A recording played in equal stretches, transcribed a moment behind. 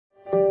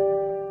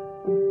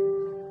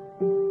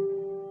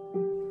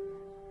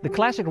The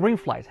classic ring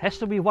flight has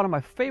to be one of my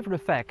favorite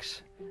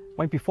effects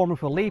when performing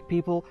for lead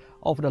people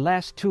over the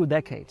last 2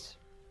 decades.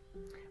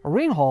 A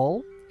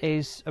Ringhole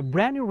is a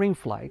brand new ring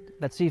flight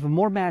that's even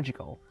more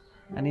magical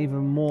and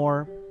even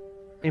more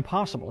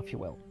impossible, if you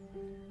will.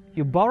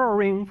 You borrow a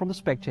ring from the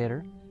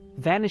spectator,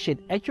 vanish it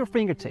at your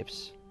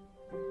fingertips,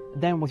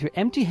 then with your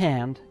empty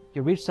hand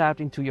you reach out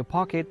into your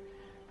pocket,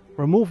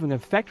 removing a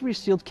factory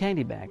sealed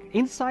candy bag.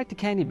 Inside the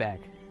candy bag,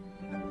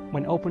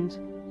 when opened,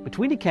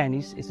 between the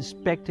candies is the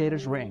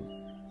spectator's ring.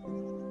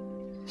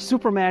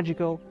 Super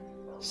magical,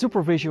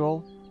 super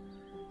visual.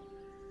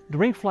 The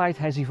ring flight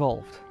has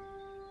evolved.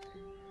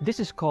 This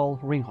is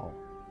called Ringhole.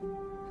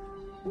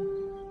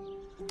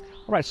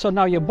 Alright, so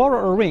now you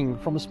borrow a ring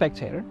from the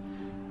spectator.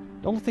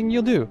 The only thing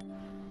you do,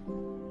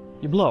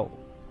 you blow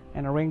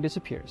and the ring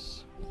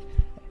disappears.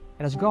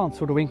 It has gone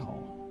through the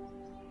Ringhole.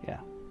 Yeah,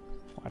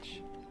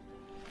 watch.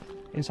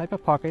 Inside my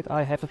pocket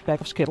I have a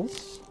pack of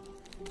Skittles,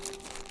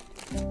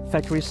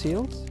 factory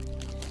sealed,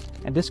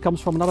 and this comes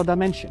from another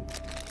dimension.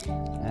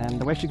 And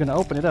the way you're going to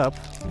open it up,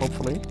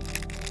 hopefully,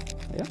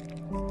 yeah,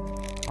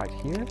 right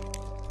here,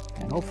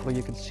 and hopefully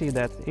you can see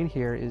that in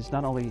here is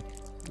not only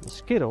the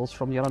Skittles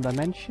from the other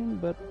dimension,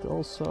 but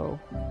also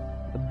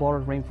the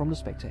borrowed ring from the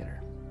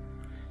spectator.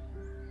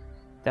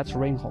 That's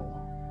Ringhole.